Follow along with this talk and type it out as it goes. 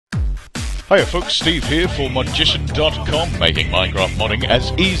Hiya folks, Steve here for Modgician.com, making Minecraft modding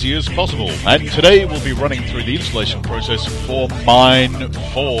as easy as possible. And today we'll be running through the installation process for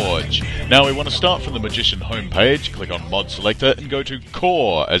MineForge. Now we want to start from the Modgician homepage, click on Mod Selector and go to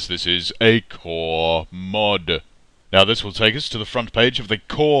Core, as this is a core mod. Now this will take us to the front page of the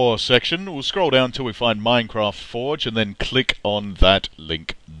Core section. We'll scroll down till we find Minecraft Forge and then click on that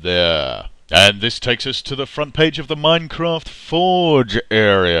link there. And this takes us to the front page of the Minecraft Forge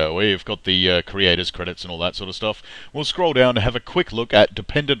area. We've got the creators credits and all that sort of stuff. We'll scroll down and have a quick look at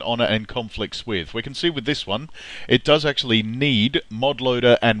dependent on and conflicts with. We can see with this one, it does actually need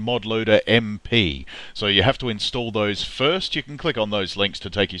ModLoader and ModLoader MP. So you have to install those first. You can click on those links to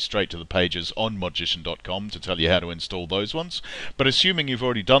take you straight to the pages on Modgician.com to tell you how to install those ones. But assuming you've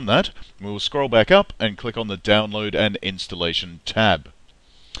already done that, we'll scroll back up and click on the Download and Installation tab.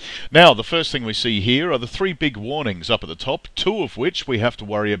 Now, the first thing we see here are the three big warnings up at the top, two of which we have to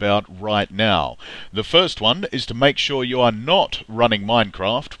worry about right now. The first one is to make sure you are not running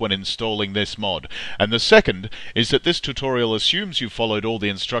Minecraft when installing this mod. And the second is that this tutorial assumes you followed all the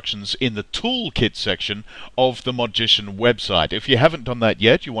instructions in the toolkit section of the Modgician website. If you haven't done that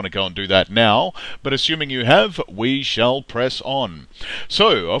yet, you want to go and do that now, but assuming you have, we shall press on.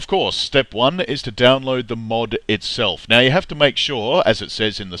 So, of course, step one is to download the mod itself. Now, you have to make sure, as it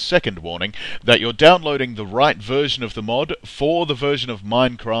says in the second warning, that you're downloading the right version of the mod for the version of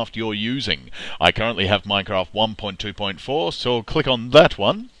Minecraft you're using. I currently have Minecraft 1.2.4, so I'll click on that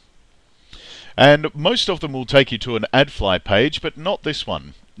one. And most of them will take you to an AdFly page, but not this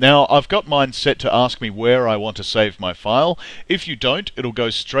one. Now, I've got mine set to ask me where I want to save my file. If you don't, it'll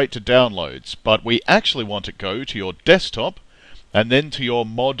go straight to downloads, but we actually want it to go to your desktop and then to your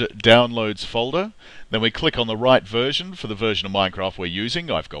mod downloads folder. Then we click on the right version for the version of Minecraft we're using.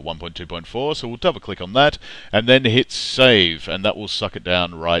 I've got 1.2.4, so we'll double click on that and then hit save, and that will suck it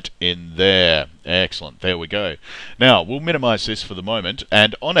down right in there. Excellent, there we go. Now we'll minimize this for the moment,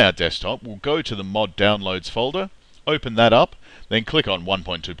 and on our desktop we'll go to the mod downloads folder, open that up, then click on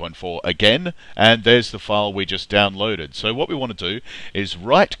 1.2.4 again, and there's the file we just downloaded. So what we want to do is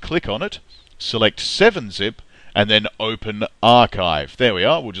right click on it, select 7-zip, and then open archive. There we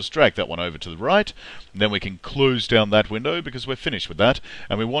are. We'll just drag that one over to the right, and then we can close down that window because we're finished with that,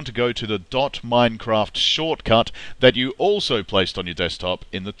 and we want to go to the .minecraft shortcut that you also placed on your desktop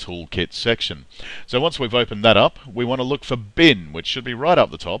in the toolkit section. So once we've opened that up, we want to look for bin, which should be right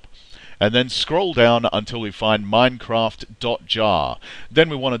up the top, and then scroll down until we find minecraft.jar. Then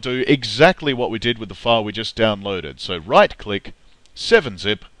we want to do exactly what we did with the file we just downloaded. So right click,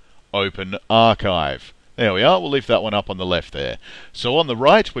 7-zip, open archive. There we are, we'll leave that one up on the left there. So on the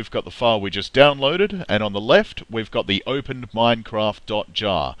right, we've got the file we just downloaded, and on the left, we've got the opened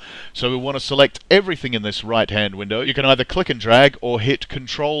minecraft.jar. So we want to select everything in this right-hand window. You can either click and drag or hit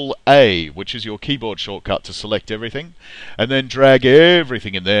Control-A, which is your keyboard shortcut to select everything, and then drag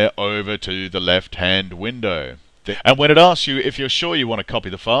everything in there over to the left-hand window. And when it asks you if you're sure you want to copy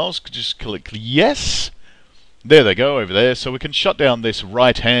the files, just click Yes. There they go over there, so we can shut down this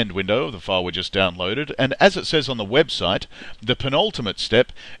right-hand window of the file we just downloaded, and as it says on the website, the penultimate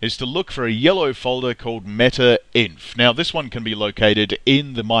step is to look for a yellow folder called meta-inf. Now this one can be located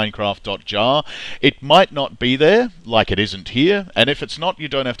in the minecraft.jar. It might not be there, like it isn't here, and if it's not, you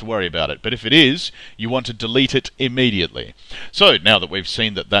don't have to worry about it, but if it is, you want to delete it immediately. So now that we've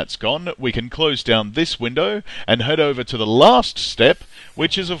seen that that's gone, we can close down this window and head over to the last step,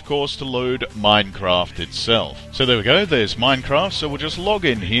 which is of course to load Minecraft itself. So there we go, there's Minecraft, so we'll just log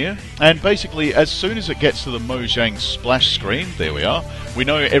in here, and basically as soon as it gets to the Mojang splash screen, there we are, we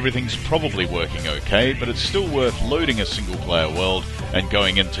know everything's probably working okay, but it's still worth loading a single player world and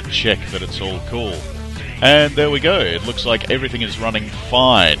going in to check that it's all cool. And there we go, it looks like everything is running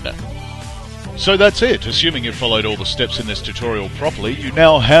fine. So that's it. Assuming you followed all the steps in this tutorial properly, you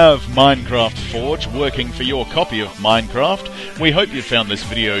now have Minecraft Forge working for your copy of Minecraft. We hope you found this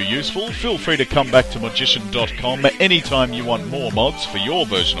video useful. Feel free to come back to Modgician.com anytime you want more mods for your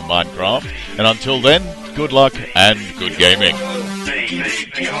version of Minecraft. And until then, good luck and good gaming.